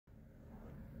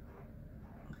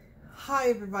Hi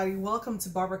everybody, welcome to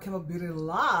Barbara Campbell Beauty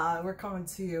Live. We're coming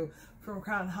to you from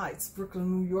Crown Heights, Brooklyn,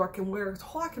 New York, and we're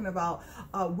talking about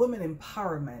women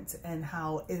empowerment and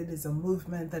how it is a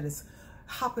movement that is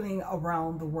happening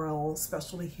around the world,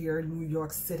 especially here in New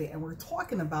York City. And we're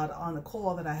talking about on the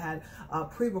call that I had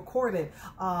pre-recorded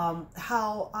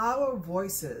how our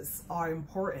voices are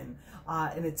important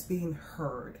and it's being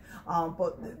heard.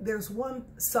 But there's one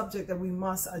subject that we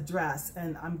must address,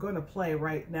 and I'm going to play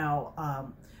right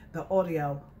now the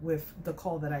audio with the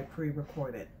call that I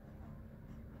pre-recorded.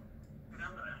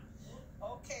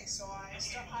 Okay, so I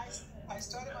started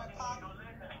my podcast.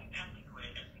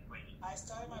 I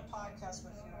started my podcast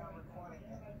with you recording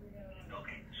it.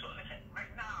 Okay, so listen, right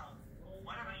now,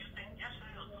 whatever you think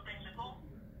yesterday or 2 days ago,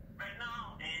 right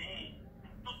now, two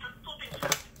things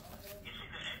happen. It's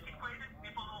either antiquated,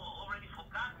 people already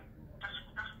forgot.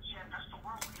 That's the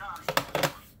world we are.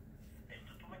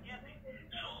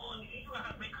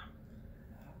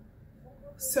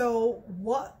 So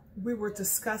what we were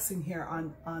discussing here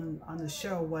on the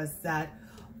show was that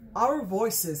our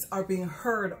voices are being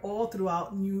heard all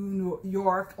throughout New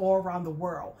York, all around the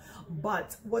world.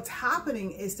 But what's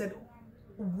happening is that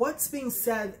what's being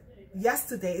said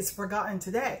yesterday is forgotten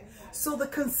today. So the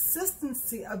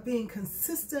consistency of being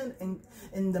consistent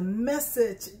in the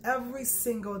message every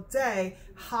single day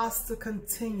has to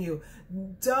continue.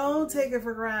 Don't take it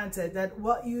for granted that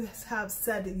what you have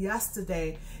said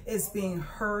yesterday is being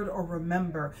heard or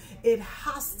remembered. It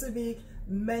has to be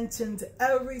mentioned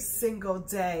every single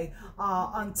day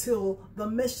until the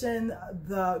mission,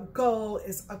 the goal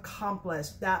is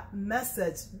accomplished. That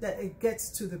message, that it gets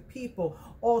to the people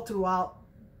all throughout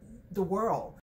the world.